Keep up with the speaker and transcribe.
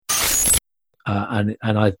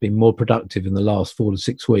and I've been more productive in the last 4 to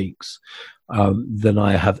 6 weeks than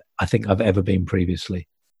I think I've ever been previously.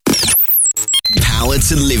 Power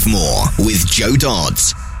to Live More with Joe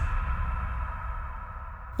Dodds.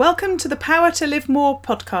 Welcome to the Power to Live More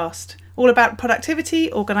podcast, all about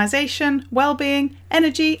productivity, organisation, well-being,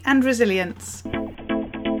 energy and resilience.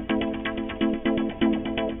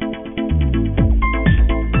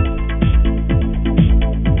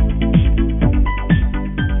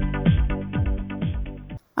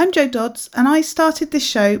 I'm Joe Dodds, and I started this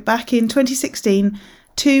show back in 2016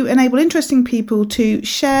 to enable interesting people to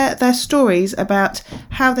share their stories about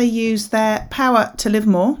how they use their power to live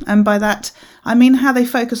more. And by that, I mean how they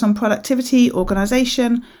focus on productivity,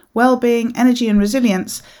 organisation, well-being, energy and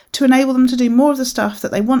resilience to enable them to do more of the stuff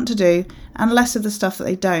that they want to do and less of the stuff that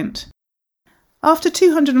they don't. After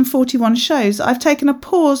 241 shows, I've taken a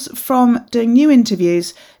pause from doing new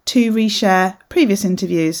interviews to reshare previous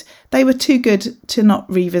interviews. They were too good to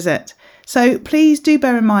not revisit. So please do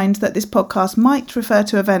bear in mind that this podcast might refer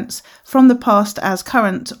to events from the past as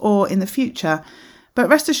current or in the future. But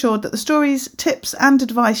rest assured that the stories, tips and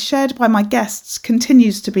advice shared by my guests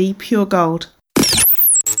continues to be pure gold.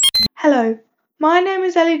 Hello, my name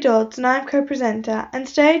is Ellie Dodds and I'm co-presenter, and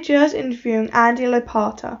today Joe's interviewing Andy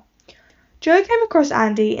Lopata. Joe came across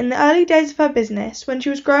Andy in the early days of her business when she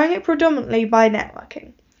was growing it predominantly by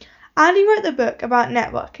networking. Andy wrote the book about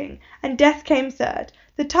networking, and Death Came Third,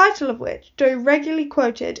 the title of which Joe regularly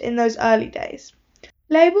quoted in those early days.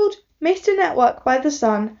 Labelled Mr. Network by The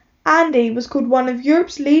Sun, Andy was called one of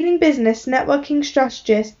Europe's leading business networking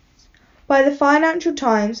strategists by the Financial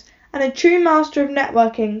Times and a true master of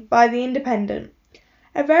networking by The Independent.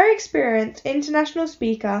 A very experienced international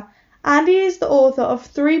speaker, Andy is the author of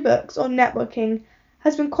 3 books on networking,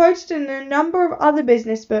 has been quoted in a number of other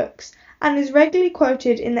business books, and is regularly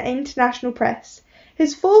quoted in the international press.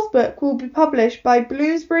 His 4th book will be published by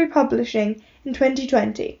Bloomsbury Publishing in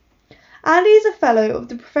 2020. Andy is a fellow of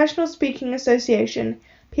the Professional Speaking Association,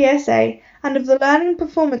 PSA, and of the Learning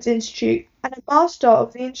Performance Institute, and a master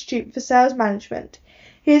of the Institute for Sales Management.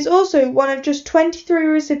 He is also one of just 23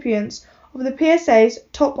 recipients of the PSA's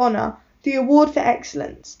top honour, the Award for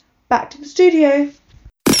Excellence. Back to the studio.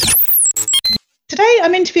 Today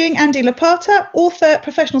I'm interviewing Andy Lopata, author,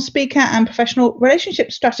 professional speaker and professional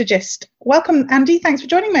relationship strategist. Welcome, Andy. Thanks for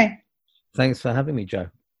joining me. Thanks for having me, Joe.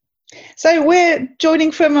 So we're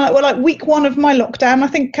joining from week 1 of my lockdown. I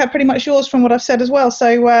think pretty much yours from what I've said as well.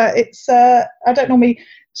 So it's I don't normally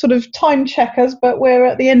sort of time check us, but we're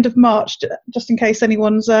at the end of March, just in case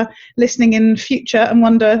anyone's listening in future and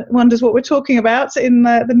wonders what we're talking about in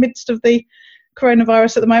the midst of the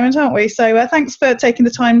coronavirus at the moment, aren't we? So thanks for taking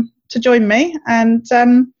the time to join me, and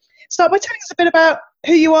start by telling us a bit about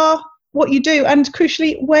who you are, what you do, and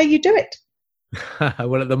crucially where you do it.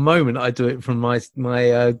 Well, at the moment I do it from my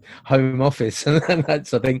home office, and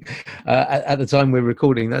that's, I think, at the time we're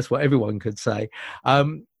recording, that's what everyone could say.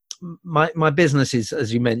 My business is,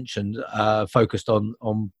 as you mentioned, focused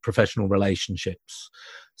on professional relationships.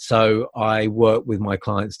 So I work with my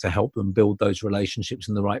clients to help them build those relationships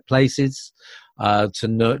in the right places, to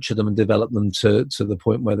nurture them and develop them to the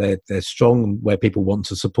point where they're strong and where people want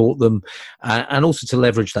to support them, and also to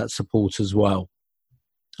leverage that support as well.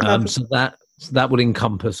 So that would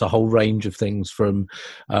encompass a whole range of things, from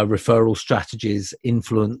referral strategies,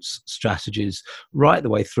 influence strategies, right the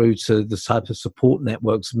way through to the type of support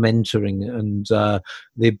networks, mentoring, and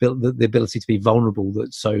the ability to be vulnerable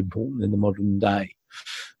that's so important in the modern day.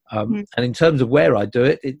 And in terms of where I do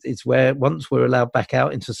it, it's where, once we're allowed back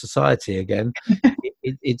out into society again,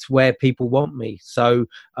 it's where people want me. So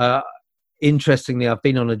interestingly, I've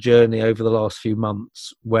been on a journey over the last few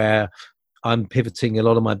months where I'm pivoting a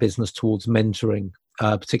lot of my business towards mentoring,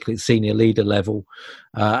 particularly at senior leader level,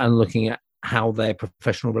 and looking at how their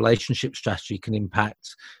professional relationship strategy can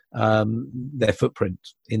impact their footprint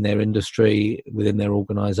in their industry, within their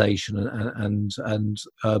organisation, and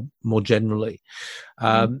more generally.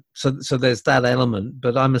 So there's that element.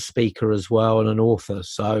 But I'm a speaker as well and an author,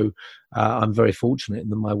 so I'm very fortunate in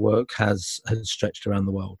that my work has stretched around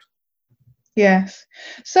the world. Yes.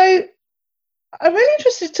 So I'm really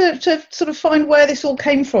interested to sort of find where this all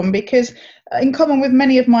came from, because in common with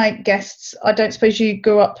many of my guests, I don't suppose you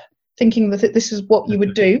grew up thinking that this is what you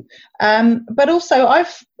would do. But also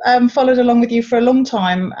I've followed along with you for a long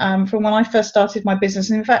time, from when I first started my business.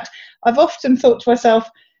 And in fact, I've often thought to myself,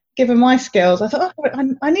 given my skills, I thought,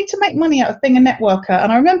 I need to make money out of being a networker.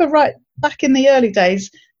 And I remember right back in the early days,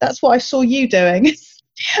 that's what I saw you doing.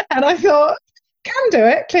 And I thought, can do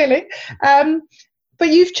it, clearly. But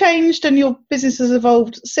you've changed and your business has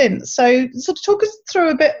evolved since. So sort of talk us through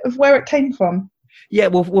a bit of where it came from. Yeah,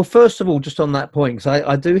 well, first of all, just on that point, because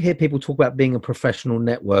I do hear people talk about being a professional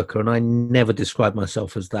networker, and I never describe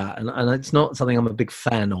myself as that, and it's not something I'm a big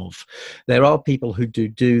fan of. There are people who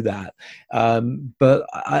do that, but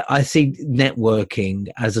I see networking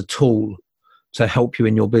as a tool to help you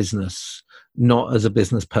in your business, not as a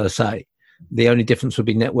business per se. The only difference would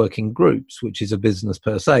be networking groups, which is a business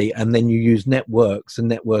per se, and then you use networks and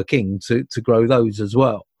networking to grow those as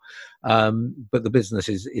well. But the business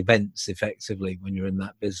is events effectively when you're in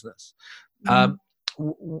that business. I've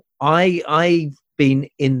been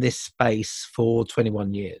in this space for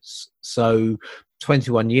 21 years. So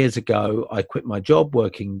 21 years ago, I quit my job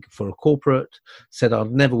working for a corporate, said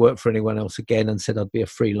I'd never work for anyone else again, and said I'd be a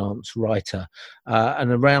freelance writer.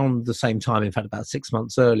 And around the same time, in fact, about 6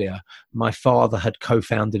 months earlier, my father had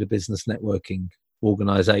co-founded a business networking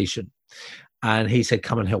organization. And he said,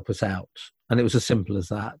 come and help us out. And it was as simple as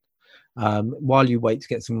that. While you wait to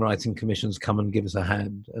get some writing commissions, come and give us a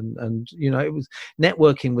hand. And you know, it was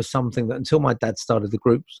networking was something that until my dad started the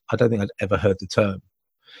groups, I don't think I'd ever heard the term.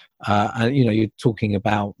 And you know, you're talking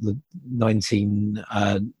about the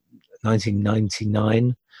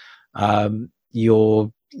 1999.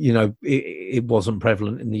 It wasn't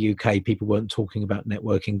prevalent in the UK. People weren't talking about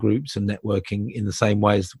networking groups and networking in the same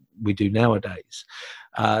way as we do nowadays.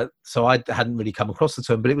 So I hadn't really come across the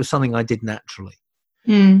term, but it was something I did naturally.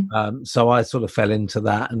 So I sort of fell into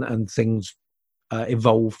that, and things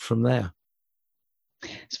evolved from there.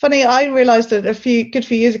 It's funny, I realised that a few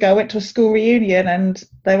years ago I went to a school reunion and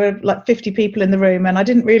there were like 50 people in the room, and I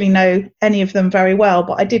didn't really know any of them very well,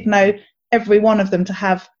 but I did know every one of them to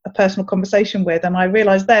have a personal conversation with, and I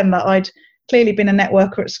realised then that I'd clearly been a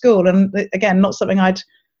networker at school, and again, not something I'd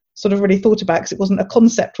sort of really thought about because it wasn't a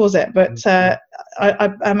concept, was it? But I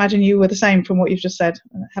imagine you were the same from what you've just said,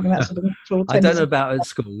 having that sort of natural tendency. I don't know about at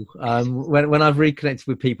school. When I've reconnected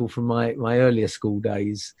with people from my earlier school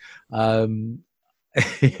days,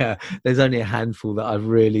 yeah, there's only a handful that I've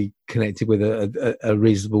really connected with at a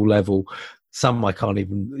reasonable level. Some I can't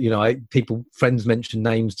even, friends mention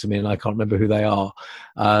names to me and I can't remember who they are.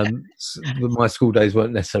 My school days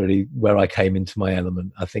weren't necessarily where I came into my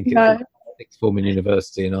element. I think it was sixth form in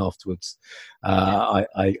university, and afterwards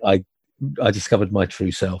I discovered my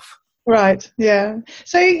true self. Right, yeah.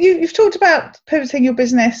 So you've talked about pivoting your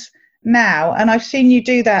business now, and I've seen you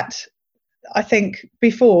do that, I think,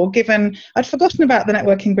 before, given I'd forgotten about the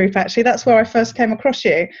networking group. Actually, that's where I first came across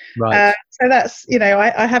you. Right. So that's,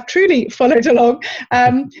 I have truly followed along.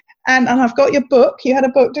 And I've got your book. You had a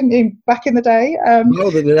book, didn't you, back in the day?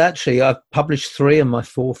 Well, actually, I've published 3, and my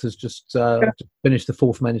 4th has just finished the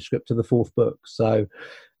 4th manuscript of the 4th book. So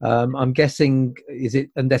I'm guessing, is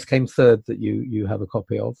it And Death Came Third that you have a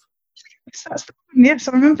copy of? That's the one. Yes,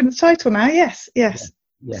 I remember the title now. Yes. Yes,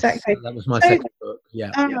 exactly. That was my second book.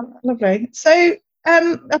 Yeah. Lovely. So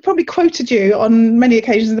I probably quoted you on many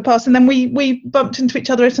occasions in the past, and then we bumped into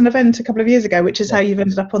each other at an event a couple of years ago, which is how you've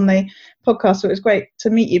ended up on the podcast. So it was great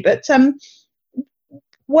to meet you. But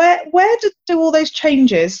where do all those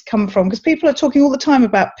changes come from? Because people are talking all the time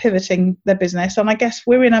about pivoting their business, and I guess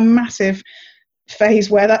we're in a massive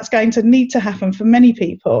phase where that's going to need to happen for many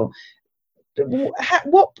people.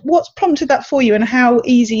 What's prompted that for you, and how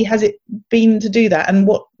easy has it been to do that, and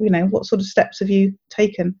what sort of steps have you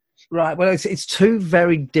taken? Right. Well, it's 2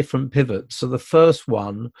 very different pivots. So the first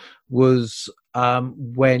one was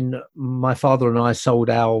when my father and I sold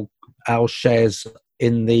our shares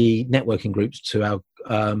in the networking groups to our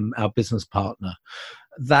business partner.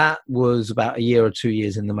 That was about a year or 2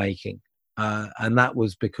 years in the making, and that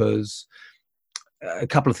was because a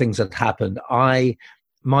couple of things had happened.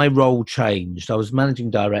 My role changed. I was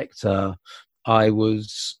managing director. I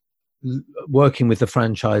was working with the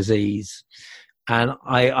franchisees, and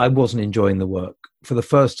I wasn't enjoying the work. For the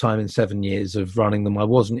first time in 7 years of running them, I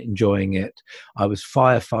wasn't enjoying it. I was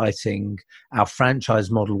firefighting. Our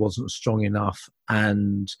franchise model wasn't strong enough,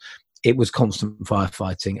 and it was constant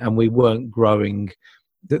firefighting, and we weren't growing.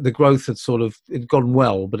 The growth had gone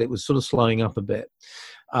well, but it was sort of slowing up a bit.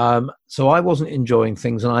 So I wasn't enjoying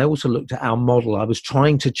things, and I also looked at our model. I was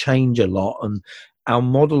trying to change a lot, and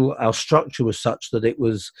our structure was such that it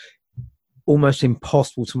was almost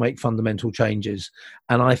impossible to make fundamental changes,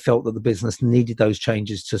 and I felt that the business needed those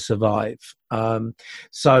changes to survive.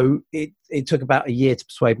 So it took about a year to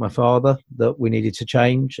persuade my father that we needed to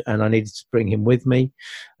change, and I needed to bring him with me,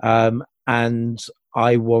 and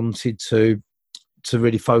I wanted to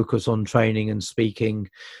really focus on training and speaking,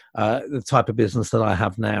 the type of business that I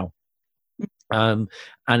have now. And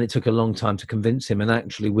it took a long time to convince him. And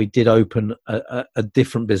actually, we did open a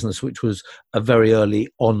different business, which was a very early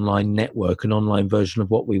online network, an online version of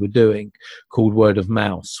what we were doing, called Word of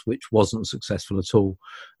Mouse, which wasn't successful at all,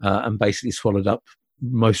 and basically swallowed up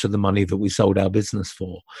most of the money that we sold our business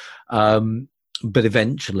for. But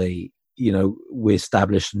eventually, we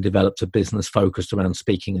established and developed a business focused around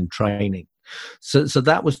speaking and training. So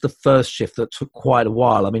that was the first shift that took quite a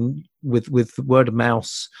while. I mean, with the word of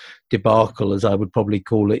mouth debacle, as I would probably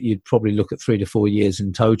call it, you'd probably look at 3 to 4 years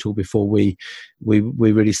in total before we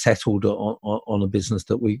really settled on a business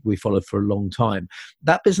that we followed for a long time.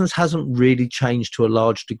 That business hasn't really changed to a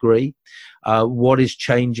large degree. What is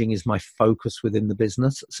changing is my focus within the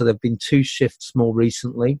business. So there have been 2 shifts more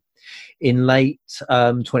recently. In late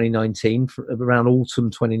 2019, around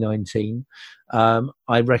autumn 2019,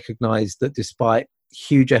 I recognised that despite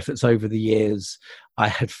huge efforts over the years, I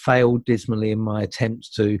had failed dismally in my attempts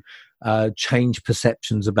to change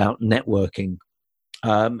perceptions about networking.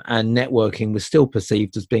 And networking was still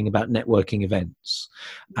perceived as being about networking events.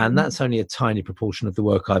 And that's only a tiny proportion of the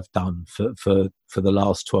work I've done for the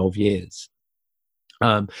last 12 years.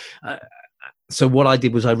 So what I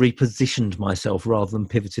did was I repositioned myself rather than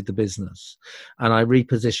pivoted the business. And I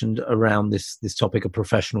repositioned around this topic of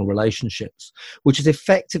professional relationships, which is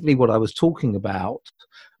effectively what I was talking about,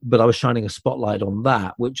 but I was shining a spotlight on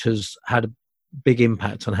that, which has had a big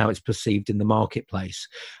impact on how it's perceived in the marketplace,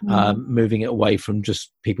 moving it away from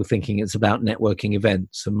just people thinking it's about networking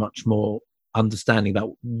events and much more understanding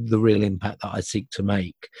about the real impact that I seek to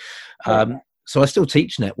make. So I still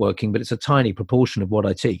teach networking, but it's a tiny proportion of what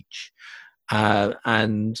I teach.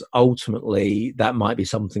 And ultimately, that might be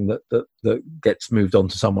something that gets moved on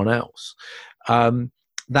to someone else.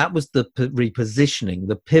 That was the repositioning.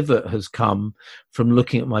 The pivot has come from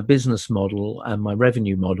looking at my business model and my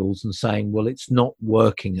revenue models and saying, well, it's not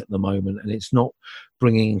working at the moment and it's not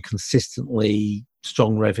bringing in consistently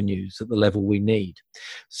strong revenues at the level we need.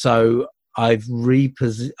 So I've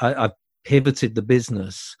pivoted the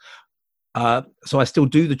business. So I still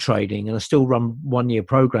do the trading and I still run 1-year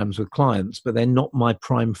programs with clients, but they're not my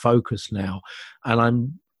prime focus now. And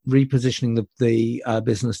I'm repositioning the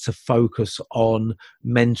business to focus on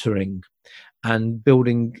mentoring and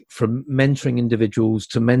building from mentoring individuals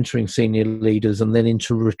to mentoring senior leaders and then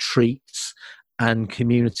into retreats and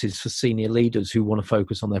communities for senior leaders who want to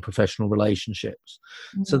focus on their professional relationships.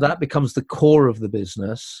 So that becomes the core of the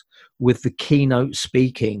business, with the keynote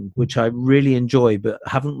speaking, which I really enjoy, but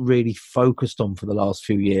haven't really focused on for the last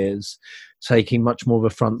few years, taking much more of a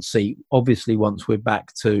front seat, obviously, once we're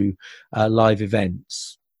back to live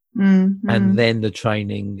events. And then the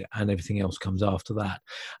training and everything else comes after that.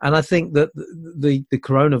 And I think that the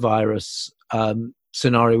coronavirus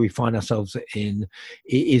scenario we find ourselves in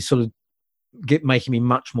is sort of making me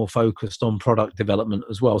much more focused on product development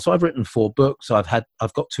as well. So I've written 4 books.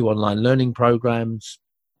 I've got 2 online learning programs.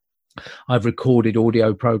 I've recorded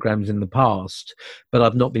audio programs in the past, but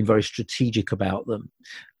I've not been very strategic about them.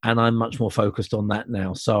 And I'm much more focused on that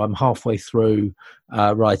now. So I'm halfway through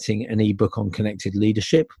writing an ebook on connected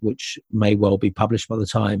leadership, which may well be published by the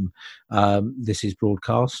time this is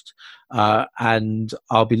broadcast. And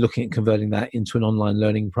I'll be looking at converting that into an online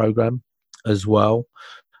learning program as well.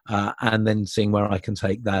 And then seeing where I can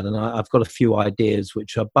take that. And I've got a few ideas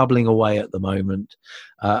which are bubbling away at the moment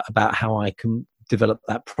about how I can develop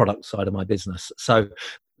that product side of my business. So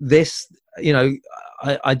this,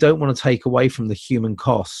 I don't want to take away from the human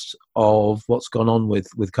cost of what's gone on with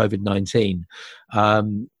COVID-19.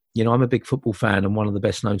 I'm a big football fan, and one of the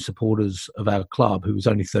best known supporters of our club, who was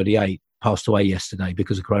only 38, passed away yesterday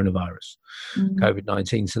because of coronavirus,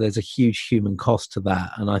 COVID-19. So there's a huge human cost to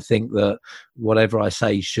that. And I think that whatever I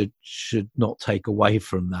say should not take away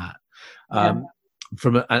from that.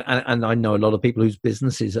 And I know a lot of people whose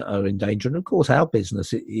businesses are in danger. And of course, our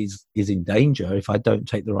business is in danger if I don't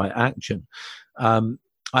take the right action.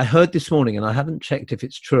 I heard this morning, and I haven't checked if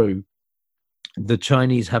it's true, the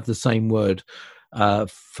Chinese have the same word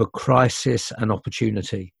for crisis and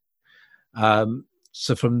opportunity.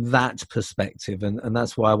 So from that perspective, and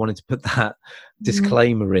that's why I wanted to put that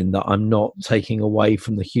disclaimer in, that I'm not taking away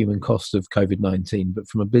from the human cost of COVID-19, but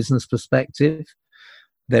from a business perspective,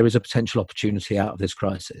 there is a potential opportunity out of this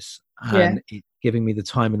crisis. And it's giving me the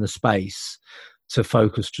time and the space to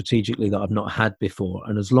focus strategically that I've not had before.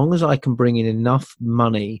 And as long as I can bring in enough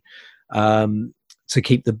money to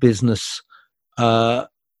keep the business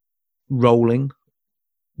rolling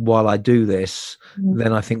while I do this,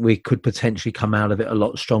 then I think we could potentially come out of it a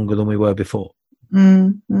lot stronger than we were before.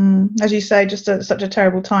 As you say, just such a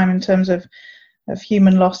terrible time in terms of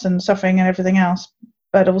human loss and suffering and everything else.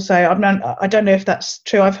 but also I don't know if that's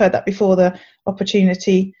true. I've heard that before, the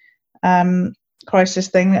opportunity crisis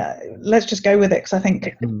thing. Let's just go with it, because I think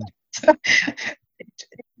it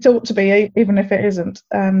ought to be, even if it isn't.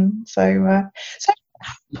 So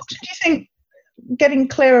what do you think getting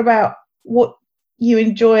clear about what you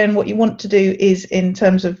enjoy and what you want to do is in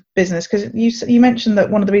terms of business? Because you mentioned that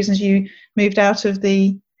one of the reasons you moved out of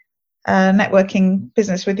the networking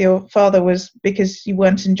business with your father was because you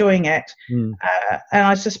weren't enjoying it. And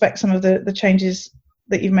I suspect some of the changes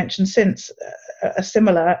that you've mentioned since are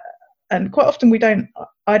similar. And quite often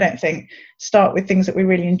I don't think, start with things that we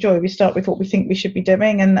really enjoy. We start with what we think we should be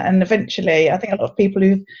doing. And eventually, I think a lot of people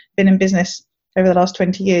who've been in business over the last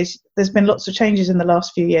 20 years, there's been lots of changes in the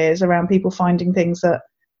last few years around people finding things that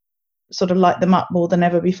sort of light them up more than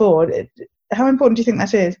ever before. How important do you think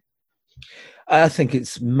that is? I think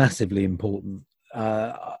it's massively important.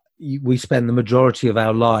 We spend the majority of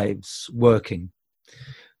our lives working.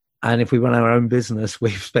 And if we run our own business,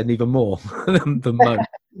 we spend even more than most.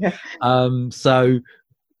 Yeah. So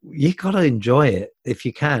you got to enjoy it if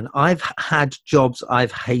you can. I've had jobs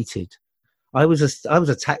I've hated. I was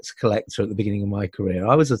a tax collector at the beginning of my career.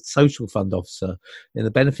 I was a social fund officer in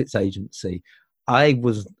the benefits agency. I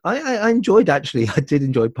enjoyed, actually, I did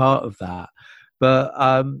enjoy part of that. But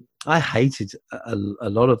I hated a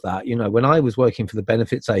lot of that. You know, when I was working for the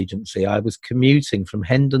benefits agency, I was commuting from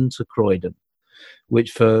Hendon to Croydon,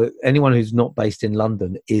 which for anyone who's not based in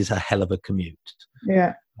London is a hell of a commute.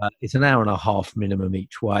 Yeah. It's an hour and a half minimum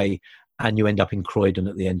each way, and you end up in Croydon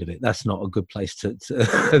at the end of it. That's not a good place to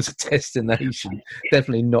as a destination.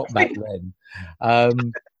 Definitely not back then.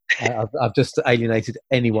 I've just alienated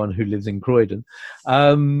anyone who lives in Croydon.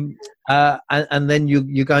 And then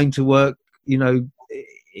you're going to work, you know,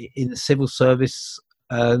 in the civil service,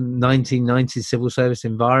 1990s civil service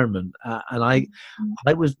environment, and I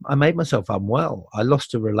made myself unwell. I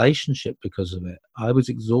lost a relationship because of it. I was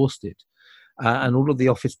exhausted, and all of the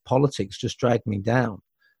office politics just dragged me down.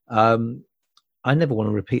 I never want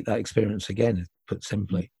to repeat that experience again, put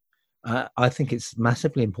simply. I think it's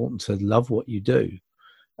massively important to love what you do,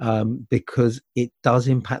 because it does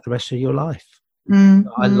impact the rest of your life.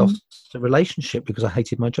 I lost a relationship because I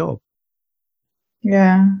hated my job.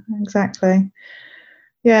 Yeah, exactly.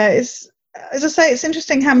 Yeah, it's, as I say, it's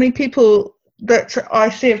interesting how many people that I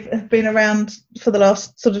see have been around for the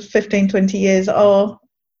last sort of 15, 20 years are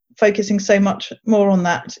focusing so much more on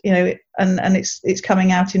that, you know, and it's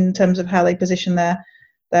coming out in terms of how they position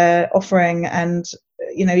their offering, and,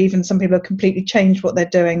 you know, even some people have completely changed what they're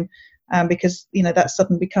doing, because, you know, that's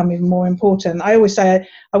suddenly become even more important. I always say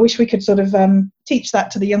I wish we could sort of teach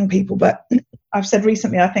that to the young people, but I've said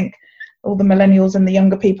recently, I think all the millennials and the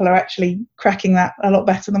younger people are actually cracking that a lot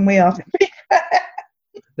better than we are.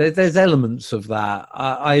 There's elements of that.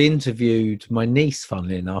 I interviewed my niece,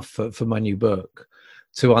 funnily enough, for my new book,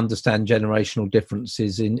 to understand generational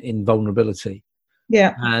differences in vulnerability.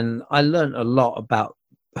 Yeah. And I learned a lot about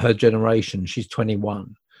her generation. She's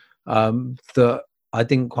 21, that I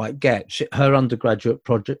didn't quite get. Her undergraduate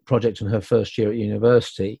project in her first year at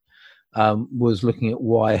university was looking at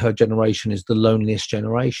why her generation is the loneliest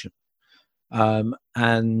generation.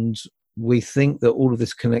 And we think that all of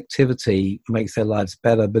this connectivity makes their lives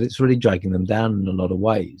better, but it's really dragging them down in a lot of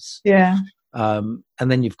ways. Yeah. And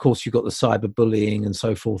then, of course, you've got the cyberbullying and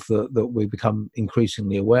so forth that we become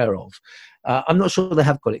increasingly aware of. I'm not sure they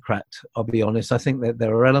have got it cracked, I'll be honest. I think that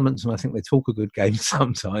there are elements, and I think they talk a good game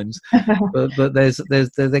sometimes, but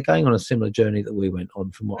they're going on a similar journey that we went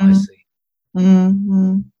on, from what I see.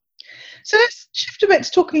 Mm-hmm. So let's shift a bit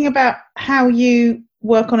to talking about how you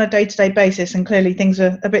work on a day-to-day basis, and clearly things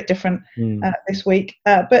are a bit different this week.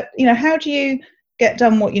 But, you know, how do you get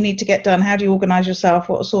done what you need to get done? How do you organise yourself?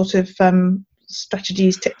 What sort of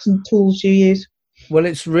strategies, tips and tools do you use? Well,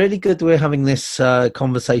 it's really good that we're having this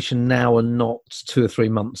conversation now and not 2 or 3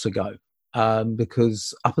 months ago,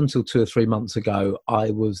 because up until 2 or 3 months ago,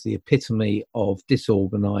 I was the epitome of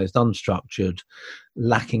disorganised, unstructured,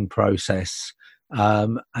 lacking process,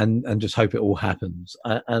 and just hope it all happens.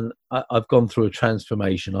 And I've gone through a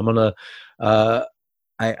transformation. I'm on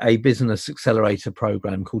a business accelerator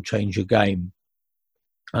program called Change Your Game,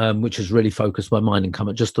 which has really focused my mind and come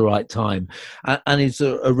at just the right time, and it's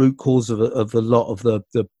a root cause of a lot of the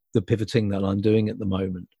pivoting that I'm doing at the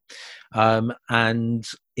moment, and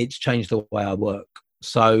it's changed the way I work.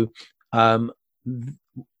 So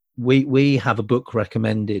we have a book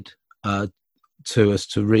recommended to us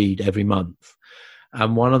to read every month,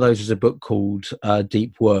 and one of those is a book called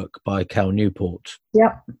Deep Work by Cal Newport.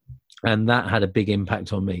 Yeah. And that had a big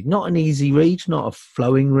impact on me. Not an easy read, not a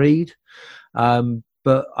flowing read,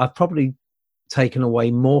 but I've probably taken away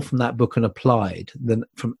more from that book and applied than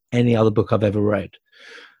from any other book I've ever read.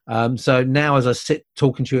 So now, as I sit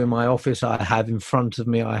talking to you in my office, I have in front of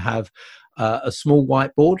me, I have a small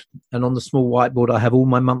whiteboard, and on the small whiteboard, I have all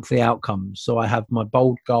my monthly outcomes. So I have my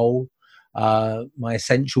bold goal, my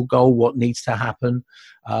essential goal, what needs to happen,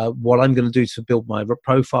 what I'm going to do to build my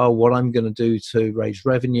profile, what I'm going to do to raise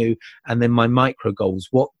revenue, and then my micro goals.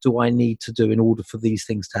 What do I need to do in order for these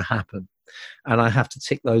things to happen? And I have to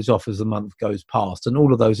tick those off as the month goes past. And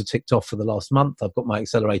all of those are ticked off for the last month. I've got my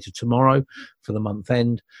accelerator tomorrow for the month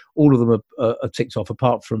end. All of them are ticked off,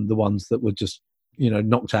 apart from the ones that were just,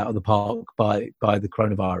 knocked out of the park by the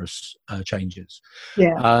coronavirus changes.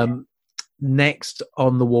 Yeah. Next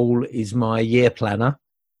on the wall is my year planner.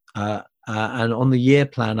 And on the year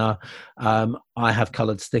planner, I have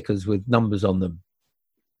coloured stickers with numbers on them.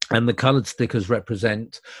 And the coloured stickers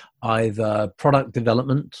represent either product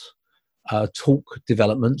development, talk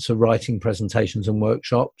development, so writing presentations and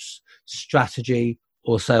workshops, strategy,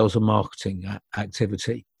 or sales and marketing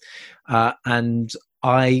activity. And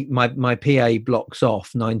my PA blocks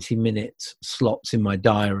off 90-minute slots in my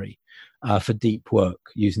diary for deep work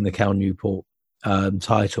using the Cal Newport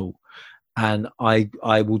title, and I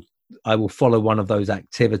will follow one of those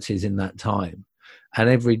activities in that time. And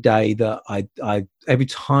every day that every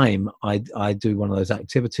time I do one of those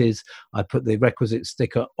activities, I put the requisite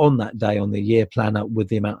sticker on that day on the year planner with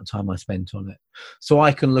the amount of time I spent on it. So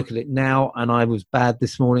I can look at it now, and I was bad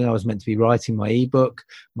this morning. I was meant to be writing my ebook.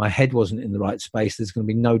 My head wasn't in the right space. There's going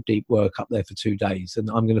to be no deep work up there for 2 days, and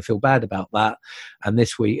I'm going to feel bad about that. And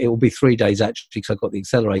this week, it will be 3 days actually, because I've got the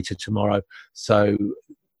accelerator tomorrow. So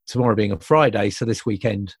tomorrow being a Friday, so this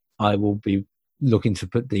weekend I will be looking to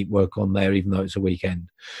put deep work on there, even though it's a weekend.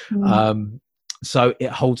 So it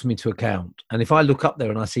holds me to account. And if I look up there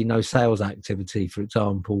and I see no sales activity, for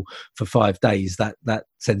example, for 5 days, that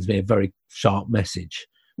sends me a very sharp message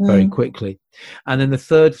very quickly. And then the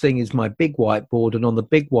third thing is my big whiteboard. And on the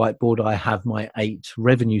big whiteboard, I have my 8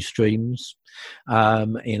 revenue streams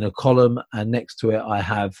in a column. And next to it, I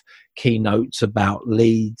have keynotes about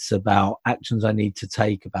leads, about actions I need to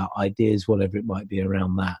take, about ideas, whatever it might be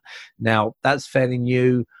around that. Now, that's fairly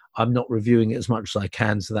new. I'm not reviewing it as much as I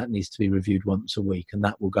can, so that needs to be reviewed once a week. And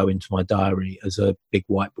that will go into my diary as a big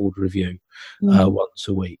whiteboard review once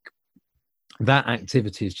a week. That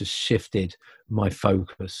activity has just shifted my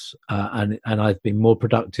focus, and I've been more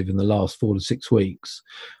productive in the last 4 to 6 weeks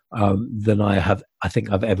than I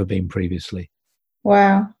think I've ever been previously.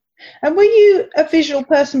 Wow. And were you a visual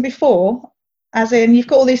person before? As in, you've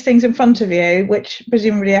got all these things in front of you, which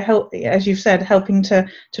presumably are, as you've said, helping to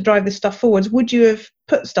drive this stuff forwards. Would you have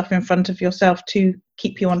put stuff in front of yourself to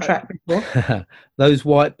keep you on track before? Those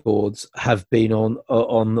whiteboards have been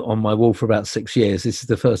on my wall for about 6 years. This is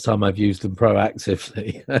the first time I've used them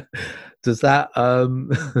proactively. Does that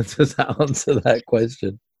answer that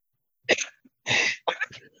question?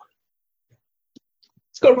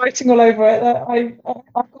 Got writing all over it. I've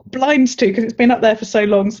got blinds too, because it's been up there for so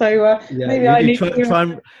long. So maybe I need to try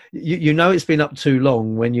and, it's been up too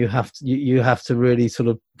long when you have to really sort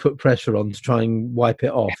of put pressure on to try and wipe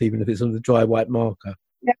it off, even if it's on the dry white marker.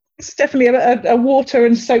 Yeah, it's definitely a water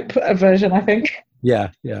and soap version, I think.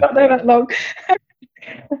 Yeah. Not there that long.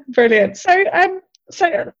 Brilliant. So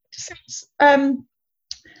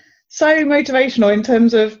so motivational in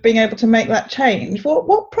terms of being able to make that change.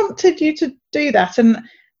 What prompted you to do that? And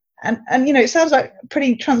it sounds like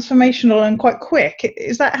pretty transformational and quite quick.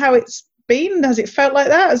 Is that how it's been? Has it felt like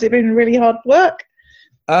that? Has it been really hard work?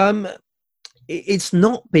 It's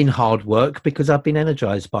not been hard work because I've been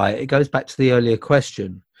energized by it. It goes back to the earlier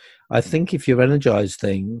question. I think if you're energized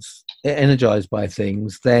by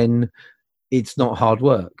things, then it's not hard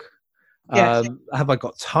work. Yes. Have I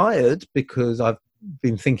got tired because I've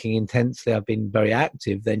been thinking intensely, I've been very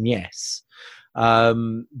active, then yes.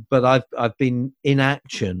 But I've been in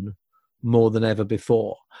action more than ever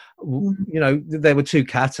before. There were 2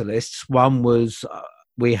 catalysts. One was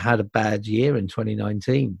we had a bad year in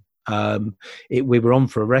 2019. We were on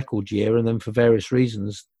for a record year, and then for various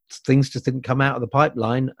reasons things just didn't come out of the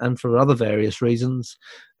pipeline, and for other various reasons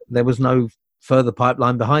there was no further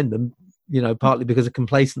pipeline behind them, partly because of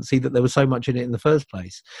complacency that there was so much in it in the first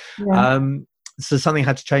place. So something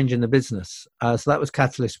had to change in the business. So that was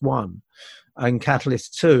Catalyst 1. And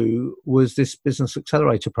Catalyst 2 was this business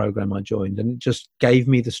accelerator program I joined, and it just gave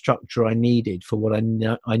me the structure I needed for what I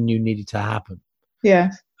knew needed to happen.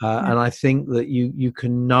 Yeah. And I think that you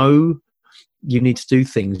can know you need to do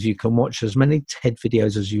things. You can watch as many TED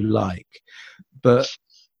videos as you like. But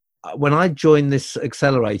when I joined this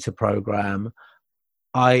accelerator program,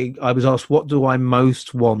 I was asked, what do I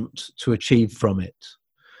most want to achieve from it?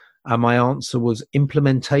 And my answer was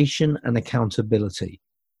implementation and accountability.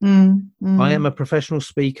 I am a professional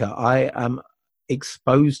speaker. I am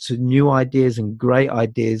exposed to new ideas and great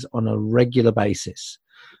ideas on a regular basis.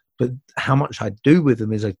 But how much I do with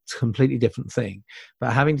them is a completely different thing.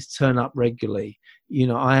 But having to turn up regularly,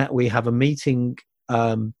 we have a meeting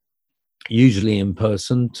usually in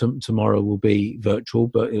person. Tomorrow will be virtual,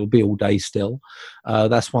 but it'll be all day still.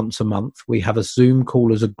 That's once a month. We have a Zoom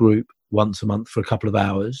call as a group once a month for a couple of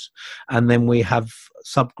hours. And then we have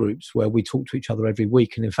subgroups where we talk to each other every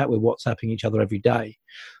week. And in fact, we're WhatsApping each other every day.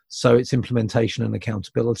 So it's implementation and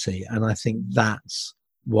accountability. And I think that's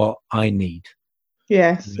what I need.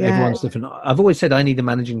 Yes. Everyone's different. I've always said I need a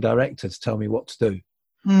managing director to tell me what to do.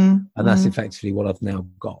 And that's effectively what I've now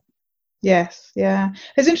got. Yes, yeah.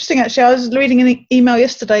 It's interesting, actually. I was reading an email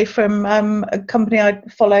yesterday from a company I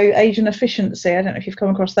follow, Asian Efficiency. I don't know if you've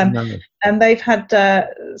come across them. No. And they've had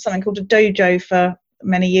something called a dojo for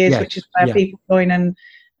many years, which is where people join and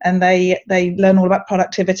they learn all about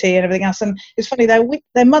productivity and everything else. And it's funny, their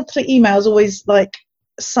monthly emails always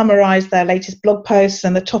summarize their latest blog posts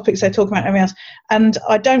and the topics they're talking about and everything else. And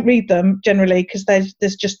I don't read them generally because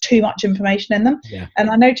there's just too much information in them. Yeah.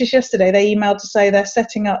 And I noticed yesterday they emailed to say they're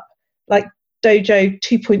setting up Dojo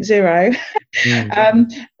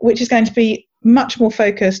 2.0, which is going to be much more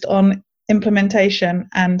focused on implementation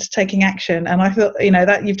and taking action. And I thought,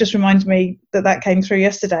 that you've just reminded me that came through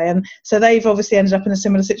yesterday. And so they've obviously ended up in a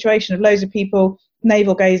similar situation of loads of people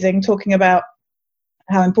navel gazing, talking about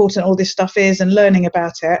how important all this stuff is and learning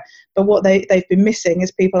about it. But what they've been missing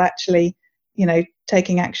is people actually,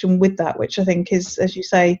 taking action with that, which I think is, as you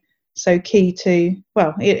say, so key to,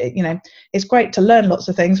 it's great to learn lots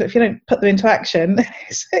of things, but if you don't put them into action,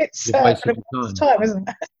 it's a waste of time, isn't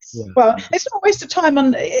it? Yeah. Well, it's not a waste of time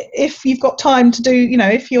if you've got time to do,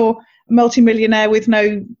 if you're a multimillionaire with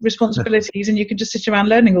no responsibilities and you can just sit around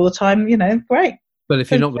learning all the time, great. But if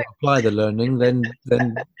you're not going to apply the learning, then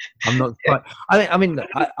I'm not quite.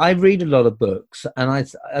 I read a lot of books, and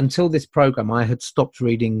until this program, I had stopped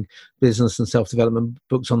reading business and self-development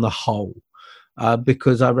books on the whole.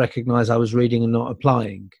 Because I recognise I was reading and not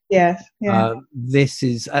applying. Yes. Yeah. This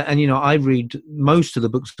is, and I read most of the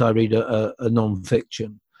books I read are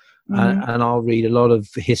non-fiction, and I'll read a lot of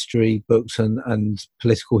history books and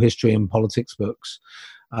political history and politics books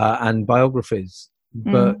and biographies.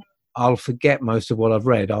 But I'll forget most of what I've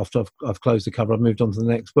read after I've closed the cover. I've moved on to the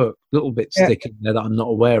next book. Little bits stick in there that I'm not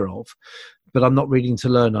aware of, but I'm not reading to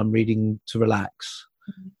learn. I'm reading to relax.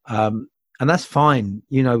 And that's fine,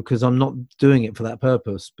 because I'm not doing it for that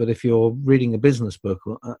purpose. But if you're reading a business book,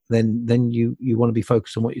 then you want to be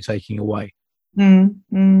focused on what you're taking away.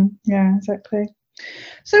 Yeah, exactly.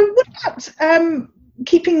 So what about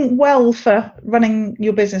keeping well for running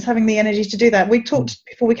your business, having the energy to do that? We talked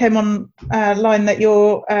before we came on line that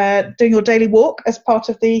you're doing your daily walk as part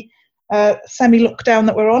of the semi-lockdown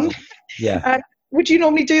that we're on. Yeah. Would you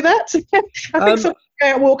normally do that? I think some go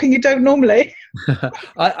out walking you don't normally.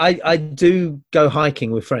 I do go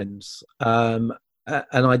hiking with friends, and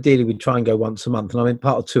ideally we'd try and go once a month. And I'm in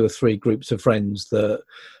part of 2 or 3 groups of friends that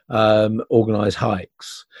organise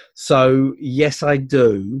hikes. So yes, I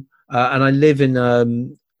do, and I live in a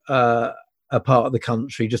part of the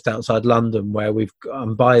country just outside London where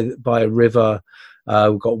I'm by a river.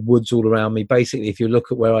 We've got woods all around me. Basically, if you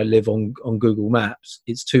look at where I live on Google Maps,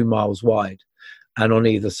 it's 2 miles wide, and on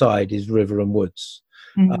either side is river and woods.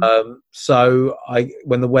 So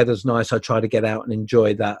when the weather's nice, I try to get out and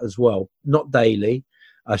enjoy that as well. Not daily.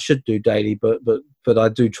 I should do daily, but I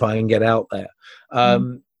do try and get out there.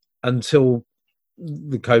 Until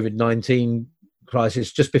the COVID-19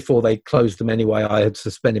 crisis, just before they closed them anyway, I had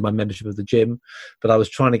suspended my membership of the gym, but I was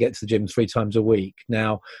trying to get to the gym 3 times a week.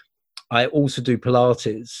 Now, I also do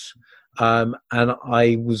Pilates. And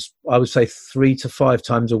I would say 3 to 5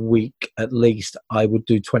 times a week at least I would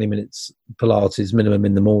do 20 minutes Pilates minimum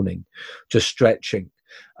in the morning, just stretching.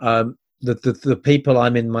 The people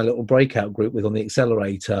I'm in my little breakout group with on the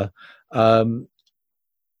accelerator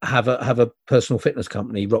have a personal fitness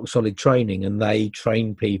company, Rock Solid Training, and they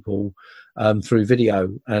train people through video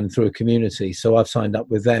and through a community. So I've signed up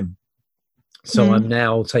with them. So I'm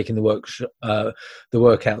now taking the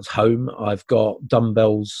workouts home. I've got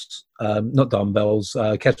dumbbells,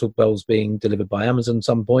 kettlebells being delivered by Amazon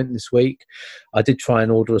some point this week. I did try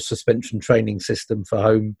and order a suspension training system for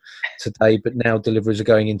home today, but now deliveries are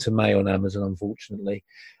going into May on Amazon, unfortunately.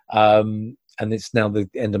 And it's now the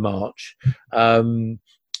end of March.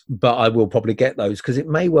 But I will probably get those because it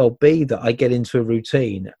may well be that I get into a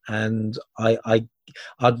routine, and I'd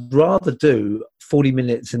rather do 40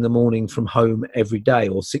 minutes in the morning from home every day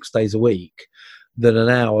or 6 days a week than an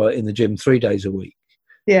hour in the gym 3 days a week.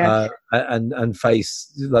 and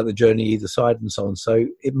face like the journey either side and so on. So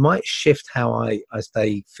it might shift how I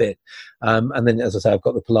stay fit. And then, as I say, I've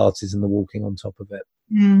got the Pilates and the walking on top of it.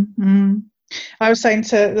 Mm-hmm. I was saying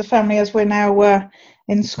to the family as we're now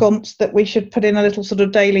ensconced that we should put in a little sort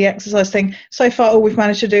of daily exercise thing. So far, all we've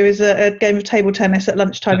managed to do is a game of table tennis at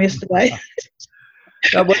lunchtime yesterday.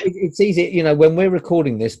 No, well, it's easy. You know, when we're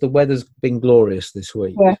recording this, the weather's been glorious this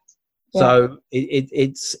week. Yeah. So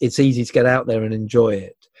it's easy to get out there and enjoy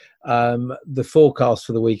it. The forecast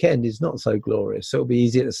for the weekend is not so glorious, so it'll be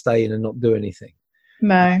easier to stay in and not do anything.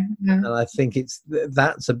 No. And I think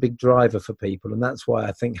that's a big driver for people, and that's why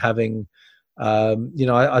I think having,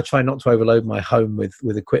 I try not to overload my home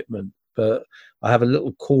with equipment, but I have a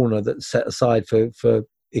little corner that's set aside for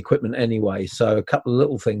equipment anyway. So a couple of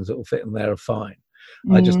little things that will fit in there are fine.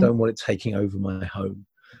 I just don't want it taking over my home.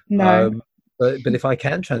 No. But if I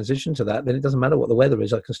can transition to that, then it doesn't matter what the weather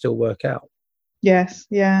is. I can still work out. Yes.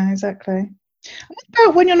 Yeah. Exactly. What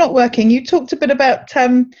about when you're not working? You talked a bit about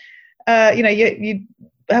you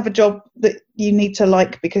have a job that you need to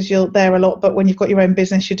like because you're there a lot, but when you've got your own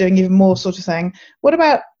business, you're doing even more sort of thing. What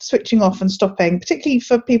about switching off and stopping, particularly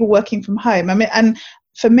for people working from home? I mean, and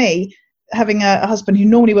for me, having a husband who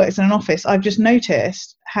normally works in an office, I've just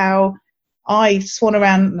noticed how I not swan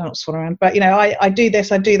around, but I do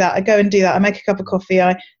this, I do that, I go and do that, I make a cup of coffee,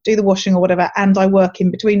 I do the washing or whatever, and I work in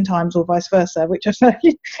between times or vice versa, which I know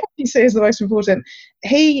you say is the most important.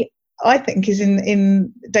 He, I think, is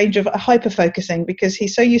in danger of hyper-focusing because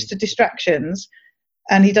he's so used to distractions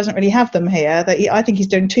and he doesn't really have them here that I think he's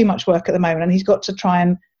doing too much work at the moment, and he's got to try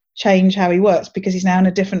and change how he works because he's now in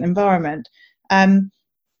a different environment.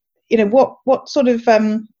 What sort of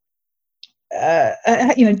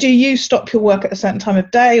do you stop your work at a certain time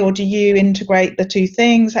of day, or do you integrate the two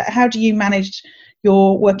things? How do you manage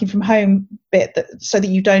your working from home bit so that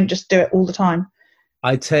you don't just do it all the time?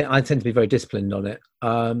 I tend to be very disciplined on it.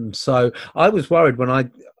 So I was worried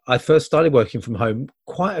when I first started working from home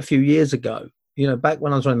quite a few years ago, back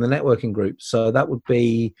when I was running the networking group. So that would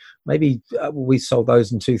be maybe we sold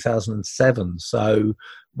those in 2007. So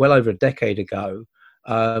well over a decade ago.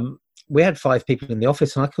 We had 5 people in the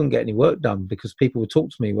office and I couldn't get any work done because people would talk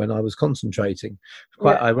to me when I was concentrating.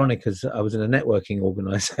 Quite ironic because I was in a networking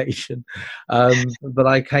organization. But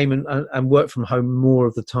I came and worked from home more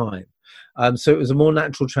of the time. So it was a more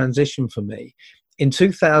natural transition for me. In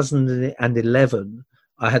 2011,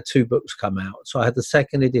 I had 2 books come out. So I had the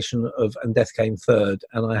second edition of And Death Came Third,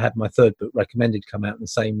 and I had my third book, Recommended, come out in the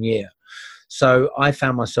same year. So I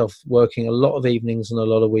found myself working a lot of evenings and a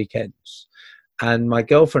lot of weekends. And my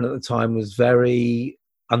girlfriend at the time was very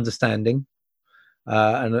understanding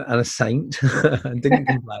and a saint and didn't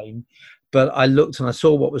complain. But I looked and I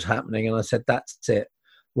saw what was happening and I said, that's it.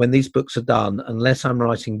 When these books are done, unless I'm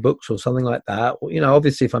writing books or something like that,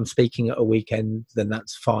 obviously if I'm speaking at a weekend, then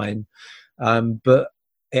that's fine. But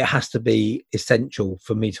it has to be essential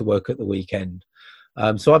for me to work at the weekend.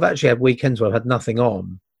 So I've actually had weekends where I've had nothing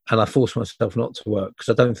on and I force myself not to work because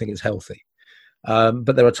I don't think it's healthy.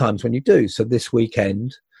 But there are times when you do. So this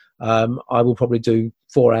weekend, I will probably do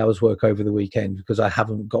 4 hours work over the weekend because I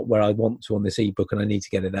haven't got where I want to on this ebook and I need to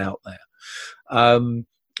get it out there.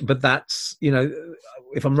 But that's,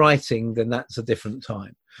 if I'm writing, then that's a different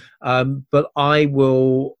time. But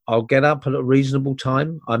I'll get up at a reasonable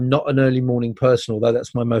time. I'm not an early morning person, although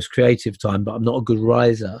that's my most creative time, but I'm not a good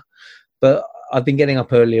riser. But I've been getting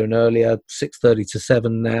up earlier and earlier, 6:30 to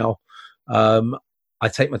 7 now. I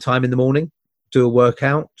take my time in the morning, do a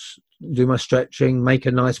workout, do my stretching, make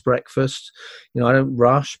a nice breakfast. I don't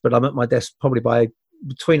rush, but I'm at my desk probably by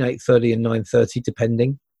between 8:30 and 9:30,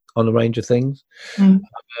 depending on a range of things.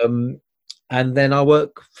 And then I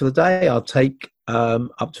work for the day. I'll take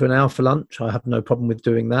up to an hour for lunch. I have no problem with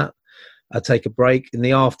doing that. I take a break. In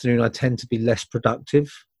the afternoon, I tend to be less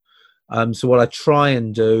productive. So what I try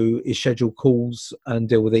and do is schedule calls and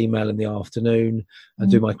deal with email in the afternoon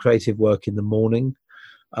and do my creative work in the morning.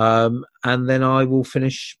 And then I will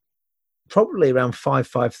finish probably around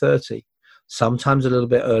 5:30, sometimes a little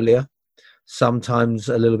bit earlier, sometimes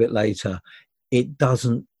a little bit later. It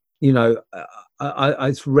doesn't,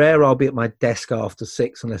 it's rare I'll be at my desk after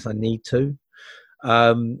 6 unless I need to.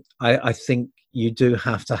 I think you do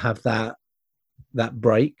have to have that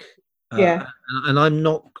break. Yeah. And I'm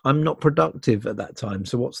not productive at that time.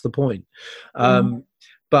 So what's the point?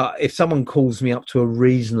 But if someone calls me up to a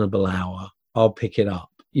reasonable hour, I'll pick it up.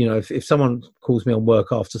 If someone calls me on work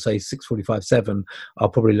after, say, 6:45, 7, I'll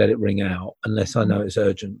probably let it ring out unless I know it's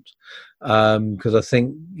urgent. Because I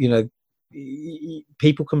think,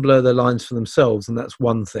 people can blur their lines for themselves, and that's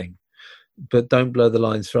one thing. But don't blur the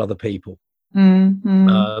lines for other people.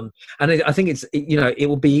 And I think it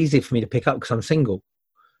will be easier for me to pick up because I'm single.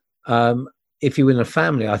 If you were in a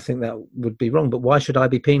family, I think that would be wrong. But why should I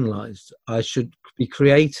be penalised? I should be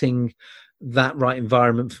creating that right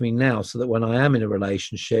environment for me now, so that when I am in a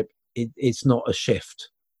relationship, it's not a shift.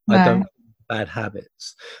 No. I don't have bad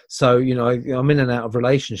habits. So I'm in and out of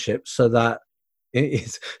relationships, so that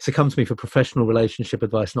so come to me for professional relationship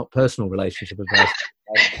advice, not personal relationship advice.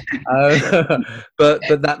 But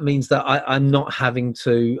that means that I'm not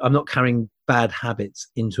carrying bad habits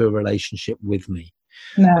into a relationship with me.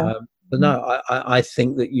 No. But no, I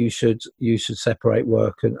think that you should separate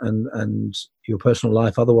work and your personal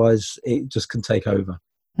life. Otherwise, it just can take over.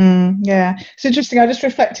 Yeah, it's interesting. I'm just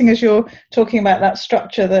reflecting as you're talking about that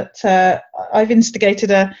structure that I've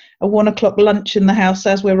instigated a 1 o'clock lunch in the house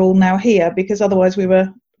as we're all now here, because otherwise we were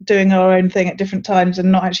doing our own thing at different times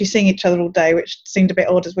and not actually seeing each other all day, which seemed a bit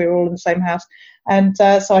odd as we were all in the same house. And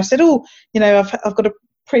so I said, I've got a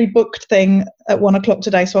pre-booked thing at 1 o'clock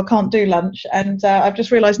today, so I can't do lunch. And I've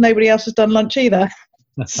just realised nobody else has done lunch either.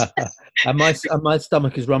 and my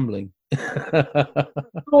stomach is rumbling. Oh,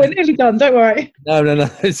 we're nearly done, don't worry. No,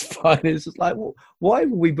 it's fine. It's just like, why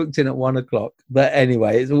were we booked in at 1 o'clock? But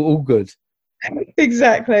anyway, it's all good.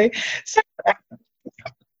 Exactly. So,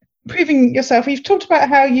 improving yourself, you've talked about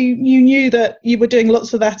how you knew that you were doing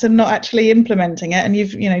lots of that and not actually implementing it, and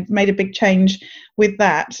you've made a big change with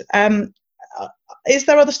that. Is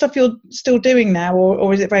there other stuff you're still doing now,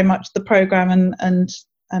 or is it very much the program and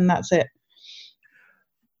that's it?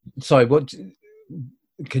 Sorry, what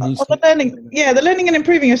can you? The learning and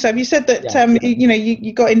improving yourself. You said that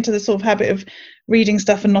you got into the sort of habit of reading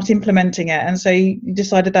stuff and not implementing it, and so you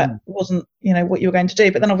decided that wasn't what you were going to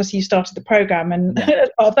do. But then obviously you started the program, and as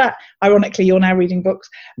part of that, ironically, you're now reading books.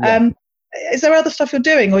 Yeah. Is there other stuff you're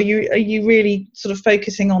doing, or are you really sort of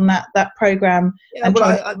focusing on that program? Yeah,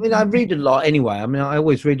 I read a lot anyway. I mean, I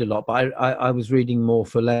always read a lot, but I was reading more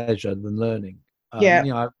for leisure than learning.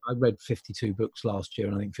 I read 52 books last year,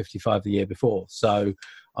 and I think 55 the year before. So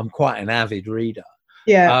I'm quite an avid reader.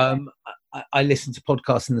 Yeah. I listen to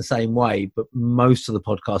podcasts in the same way, but most of the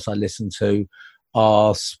podcasts I listen to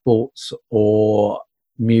are sports or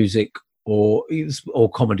music or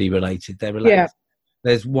comedy related. They're related. Yeah.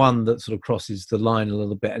 There's one that sort of crosses the line a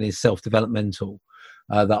little bit and is self-developmental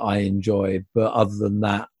that I enjoy. But other than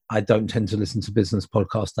that, I don't tend to listen to business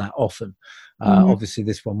podcasts that often. Obviously,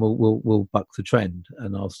 this one will buck the trend,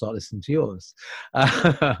 and I'll start listening to yours.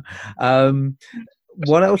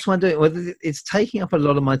 What else am I doing? Well, it's taking up a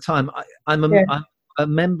lot of my time. I'm a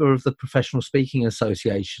member of the Professional Speaking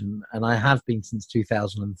Association, and I have been since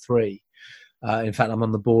 2003. In fact, I'm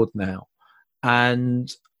on the board now,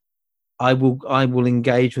 and I will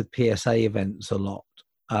engage with PSA events a lot,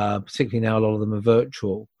 particularly now a lot of them are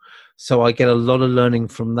virtual. So I get a lot of learning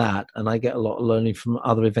from that, and I get a lot of learning from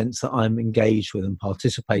other events that I'm engaged with and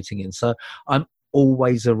participating in. So I'm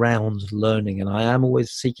always around learning, and I am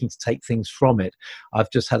always seeking to take things from it.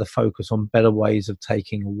 I've just had a focus on better ways of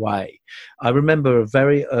taking away. I remember a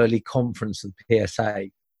very early conference at the PSA,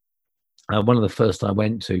 one of the first I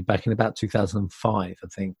went to back in about 2005, I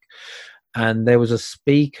think. And there was a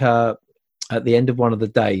speaker at the end of one of the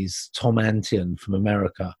days, Tom Antion from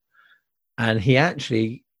America. And he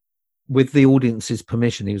actually, with the audience's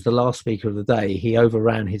permission, he was the last speaker of the day. He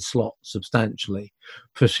overran his slot substantially,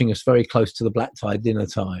 pushing us very close to the black tie dinner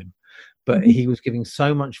time. But he was giving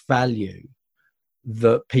so much value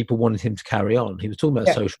that people wanted him to carry on. He was talking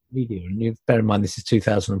about social media, and you bear in mind this is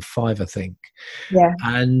 2005, I think. Yeah.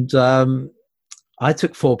 And I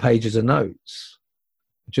took 4 pages of notes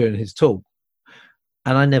during his talk,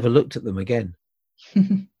 and I never looked at them again.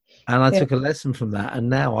 And I took a lesson from that, and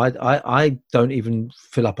now I don't even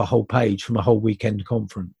fill up a whole page from a whole weekend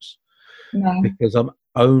conference, because I'm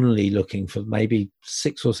only looking for maybe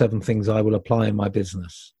 6 or 7 things I will apply in my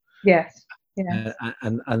business. Yes. Yeah.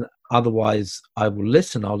 And otherwise I will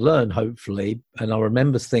listen, I'll learn hopefully, and I'll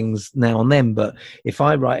remember things now and then. But if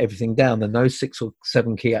I write everything down, then those 6 or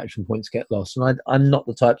 7 key action points get lost, and I'm not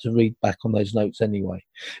the type to read back on those notes anyway.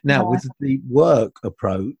 Now with the work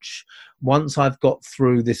approach, once I've got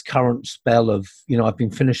through this current spell of, I've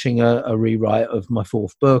been finishing a rewrite of my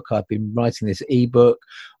 4th book, I've been writing this ebook,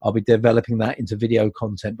 I'll be developing that into video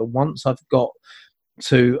content. But once I've got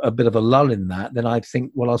to a bit of a lull in that, then I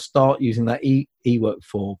think what I'll start using that deep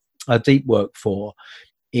work for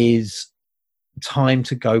is time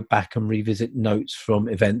to go back and revisit notes from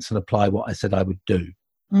events and apply what I said I would do,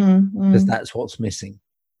 because that's what's missing.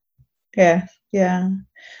 Yeah. And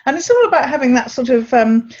it's all about having that sort of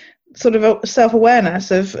self-awareness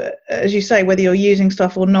of, as you say, whether you're using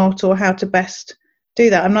stuff or not, or how to best do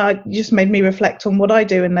that. You just made me reflect on what I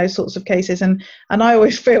do in those sorts of cases, and I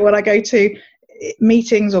always feel when I go to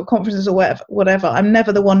meetings or conferences or whatever, I'm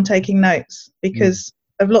never the one taking notes because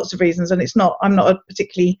of lots of reasons, and I'm not a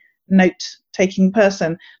particularly note-taking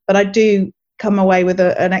person, but I do come away with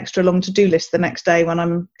an extra long to-do list the next day when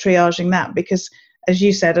I'm triaging that, because as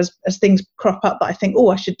you said, as things crop up that I think, oh,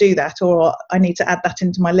 I should do that, or I need to add that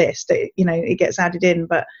into my list, it gets added in.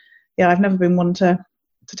 But yeah, I've never been one to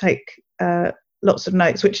take lots of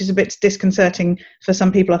notes, which is a bit disconcerting for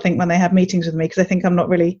some people, I think, when they have meetings with me, because they think I'm not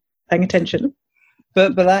really paying attention.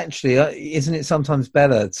 But actually, isn't it sometimes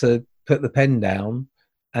better to put the pen down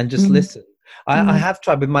and just listen? I have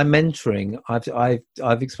tried with my mentoring.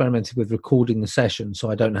 I've experimented with recording the session,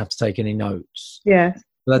 so I don't have to take any notes. Yeah,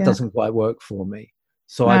 but that doesn't quite work for me.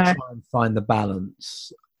 So I try and find the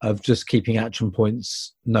balance of just keeping action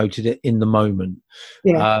points noted in the moment.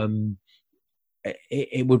 Yeah.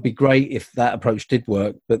 It would be great if that approach did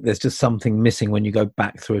work, but there's just something missing when you go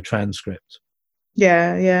back through a transcript.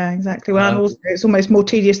 Yeah, exactly. Well, it's almost more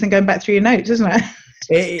tedious than going back through your notes, isn't it?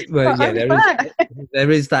 There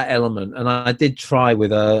is that element, and I did try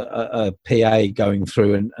with a PA going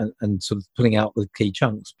through and sort of pulling out the key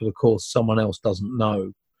chunks, but of course someone else doesn't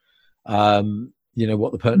know,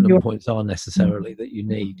 what the pertinent points are necessarily that you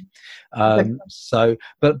need. So,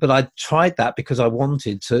 but I tried that because I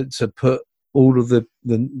wanted to put all of the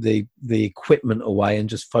equipment away and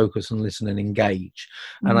just focus and listen and engage.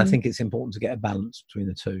 And I think it's important to get a balance between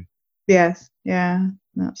the two. Yes, yeah,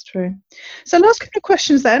 that's true. So last couple of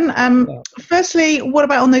questions then. Firstly, what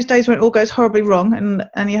about on those days when it all goes horribly wrong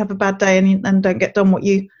and you have a bad day and don't get done what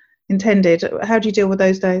you intended? How do you deal with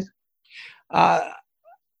those days? Well,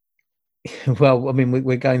 I mean,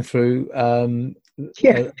 we're going through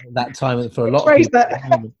that time for a lot of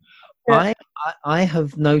people. Yeah. I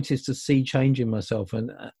have noticed a sea change in myself,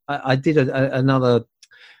 and I did another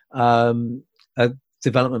a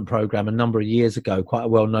development program a number of years ago, quite a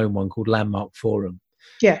well-known one called Landmark Forum.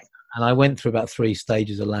 Yeah, and I went through about 3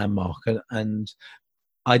 stages of Landmark, and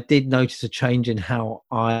I did notice a change in how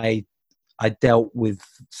I dealt with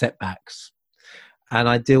setbacks, and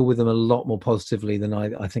I deal with them a lot more positively than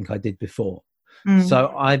I think I did before.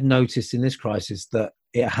 So I've noticed in this crisis that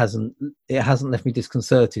it hasn't left me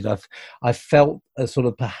disconcerted. I've felt a sort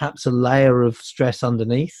of perhaps a layer of stress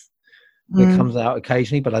underneath that comes out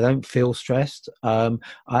occasionally, but I don't feel stressed.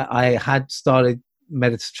 I had started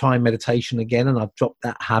trying meditation again, and I've dropped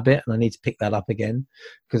that habit, and I need to pick that up again,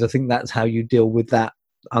 because I think that's how you deal with that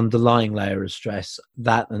underlying layer of stress,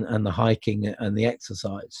 that and the hiking and the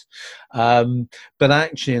exercise. But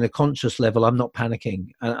actually, in a conscious level, I'm not panicking,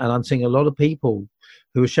 and I'm seeing a lot of people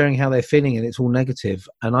who are sharing how they're feeling, and it's all negative,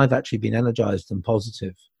 and I've actually been energized and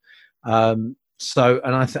positive. So,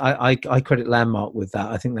 and I credit Landmark with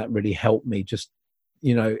that. I think that really helped me. Just,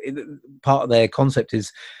 part of their concept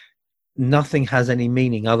is nothing has any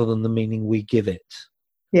meaning other than the meaning we give it.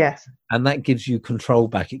 Yes. And that gives you control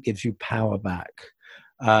back. It gives you power back.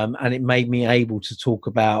 And it made me able to talk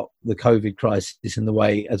about the COVID crisis in the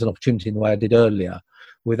way, as an opportunity, in the way I did earlier,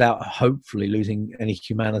 without hopefully losing any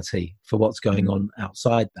humanity for what's going on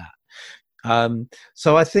outside that.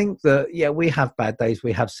 So I think that, we have bad days,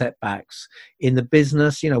 we have setbacks in the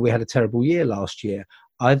business. We had a terrible year last year.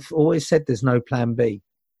 I've always said there's no plan B.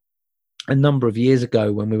 A number of years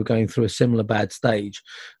ago, when we were going through a similar bad stage,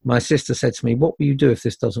 my sister said to me, "What will you do if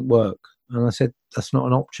this doesn't work?" And I said, "That's not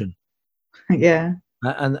an option." Yeah.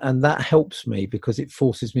 And that helps me, because it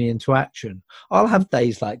forces me into action. I'll have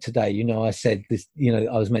days like today. I said this,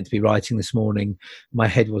 I was meant to be writing this morning. My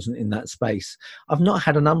head wasn't in that space. I've not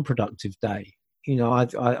had an unproductive day.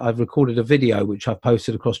 I've recorded a video which I've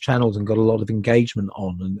posted across channels and got a lot of engagement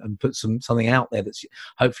on, and put something out there that's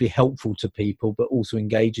hopefully helpful to people, but also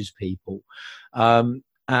engages people.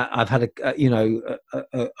 I've had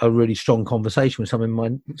a really strong conversation with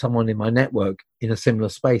someone in my network in a similar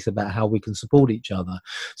space about how we can support each other.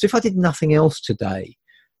 So if I did nothing else today,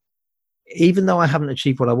 even though I haven't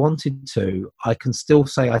achieved what I wanted to, I can still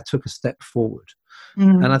say I took a step forward.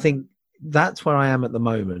 And I think that's where I am at the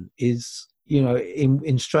moment is,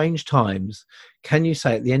 in strange times, can you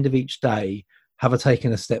say at the end of each day, have I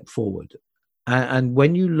taken a step forward? And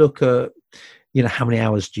when you look at, how many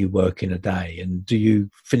hours do you work in a day, and do you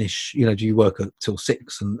finish, do you work till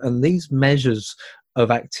 6, and these measures of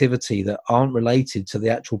activity that aren't related to the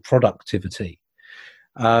actual productivity.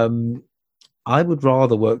 I would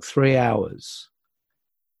rather work 3 hours,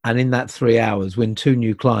 and in that 3 hours win 2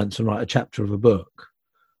 new clients and write a chapter of a book,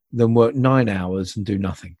 than work 9 hours and do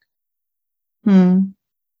nothing.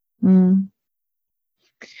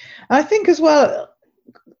 I think as well,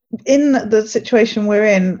 in the situation we're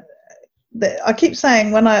in, I keep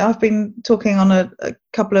saying when I've been talking on a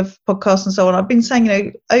couple of podcasts and so on, I've been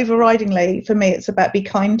saying, overridingly for me, it's about be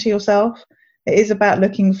kind to yourself. It is about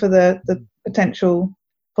looking for the potential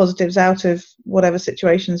positives out of whatever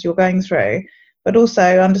situations you're going through, but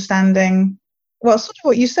also understanding, well, sort of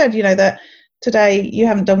what you said, that today you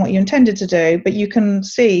haven't done what you intended to do, but you can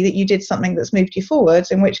see that you did something that's moved you forward,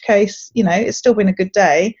 in which case, it's still been a good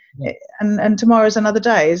day. Yeah. And tomorrow's another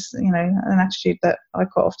day is, an attitude that I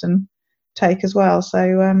quite often take as well.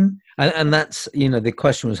 So and that's, the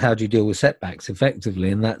question was, how do you deal with setbacks effectively?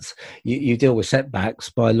 And that's you deal with setbacks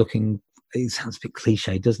by looking, it sounds a bit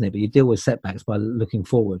cliche, doesn't it, but you deal with setbacks by looking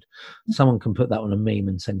forward. Someone can put that on a meme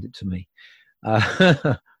and send it to me.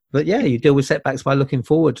 But yeah, you deal with setbacks by looking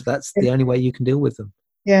forward. That's the only way you can deal with them.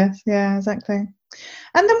 Yes, yeah, exactly.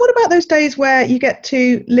 And then what about those days where you get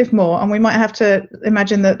to live more? And we might have to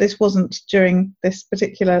imagine that this wasn't during this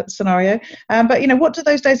particular scenario. But, what do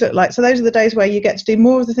those days look like? So those are the days where you get to do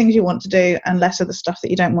more of the things you want to do and less of the stuff that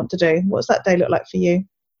you don't want to do. What's that day look like for you?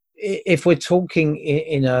 If we're talking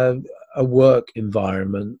in a work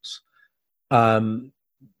environment,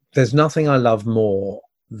 there's nothing I love more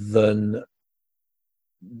than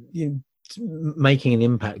making an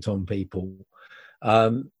impact on people.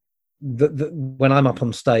 When I'm up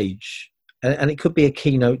on stage, and it could be a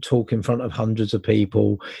keynote talk in front of hundreds of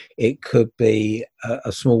people, it could be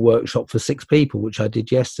a small workshop for 6 people, which I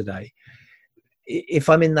did yesterday. If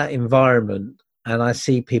I'm in that environment and I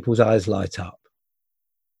see people's eyes light up,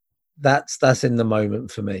 that's in the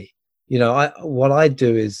moment for me. What I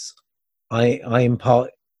do is I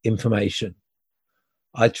impart information.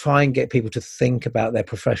 I try and get people to think about their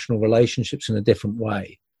professional relationships in a different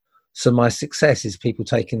way. So my success is people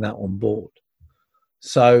taking that on board.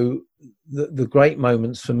 So the great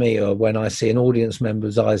moments for me are when I see an audience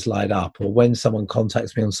member's eyes light up, or when someone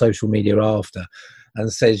contacts me on social media after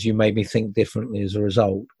and says, you made me think differently as a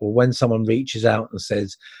result, or when someone reaches out and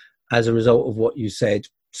says, as a result of what you said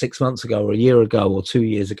 6 months ago or a year ago or 2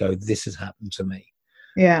 years ago, this has happened to me.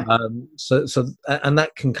 Yeah. So and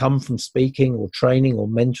that can come from speaking or training or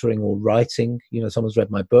mentoring or writing. Someone's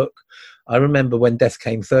read my book. I remember when Death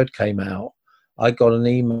Came Third came out, I got an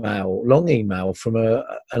long email from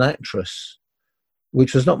an actress,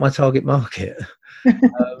 which was not my target market.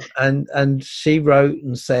 And she wrote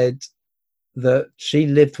and said that she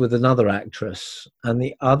lived with another actress, and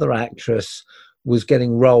the other actress was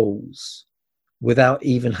getting roles without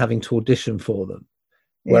even having to audition for them.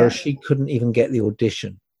 Whereas she couldn't even get the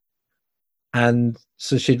audition. And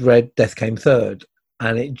so she'd read Death Came Third,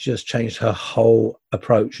 and it just changed her whole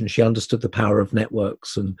approach. And she understood the power of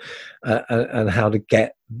networks and how to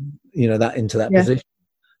get, that into that position.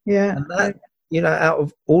 Yeah. And that, out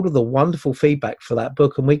of all of the wonderful feedback for that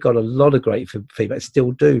book, and we got a lot of great feedback,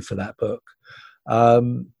 still do, for that book,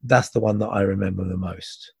 that's the one that I remember the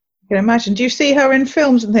most. I can imagine. Do you see her in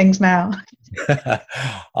films and things now?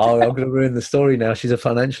 I'm going to ruin the story now. She's a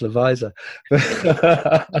financial advisor.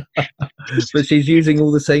 But she's using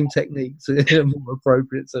all the same techniques in a more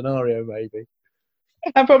appropriate scenario, maybe.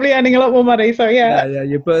 I'm probably earning a lot more money, so yeah. Yeah,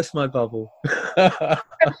 you burst my bubble.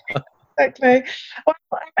 Exactly. Well,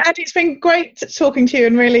 Andy, it's been great talking to you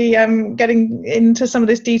and really getting into some of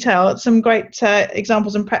this detail. Some great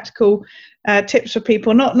examples and practical tips for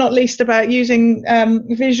people, not least about using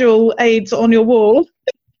visual aids on your wall.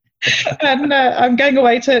 And I'm going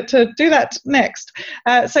away to do that next.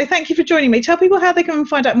 So thank you for joining me. Tell people how they can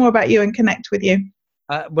find out more about you and connect with you.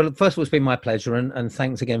 Well, first of all, it's been my pleasure, and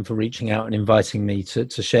thanks again for reaching out and inviting me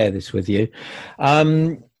to share this with you.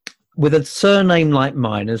 With a surname like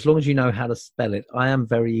mine, as long as you know how to spell it, I am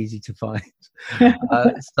very easy to find.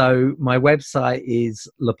 So my website is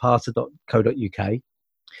lopata.co.uk,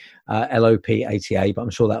 LOPATA, but I'm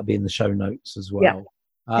sure that'll be in the show notes as well. Yeah.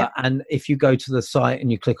 And if you go to the site and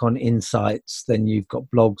you click on Insights, then you've got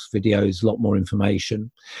blogs, videos, a lot more information.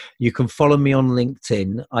 You can follow me on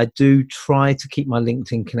LinkedIn. I do try to keep my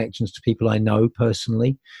LinkedIn connections to people I know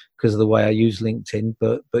personally because of the way I use LinkedIn,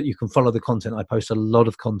 but you can follow the content. I post a lot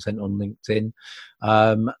of content on LinkedIn,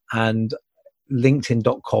 and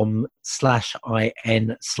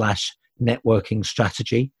linkedin.com/IN/networking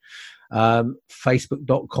strategy,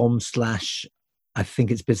 facebook.com/ I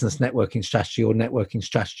think it's business networking strategy or networking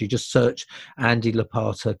strategy. Just search Andy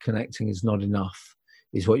Lopata. Connecting is not enough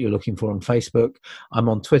is what you're looking for on Facebook. I'm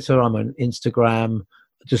on Twitter. I'm on Instagram,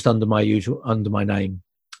 just under my name,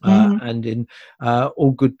 and in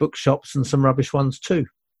all good bookshops and some rubbish ones too.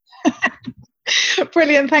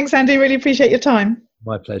 Brilliant. Thanks, Andy. Really appreciate your time.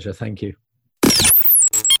 My pleasure. Thank you.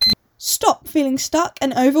 Stop feeling stuck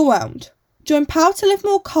and overwhelmed. Join Power to Live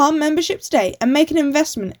More Calm membership today and make an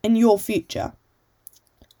investment in your future.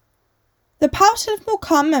 The Power to Live More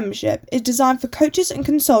Calm membership is designed for coaches and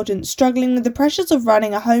consultants struggling with the pressures of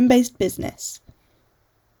running a home-based business.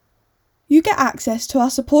 You get access to our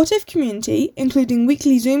supportive community, including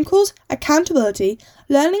weekly Zoom calls, accountability,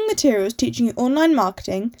 learning materials teaching you online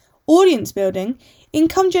marketing, audience building,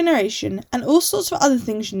 income generation, and all sorts of other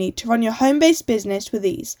things you need to run your home-based business with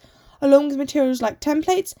ease, along with materials like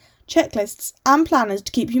templates, checklists, and planners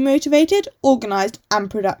to keep you motivated, organised, and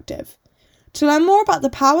productive. To learn more about the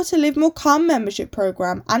Power to Live More Calm membership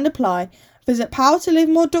programme and apply, visit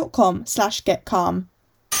powertolivemore.com/getcalm.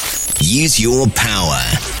 Use your power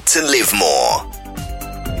to live more.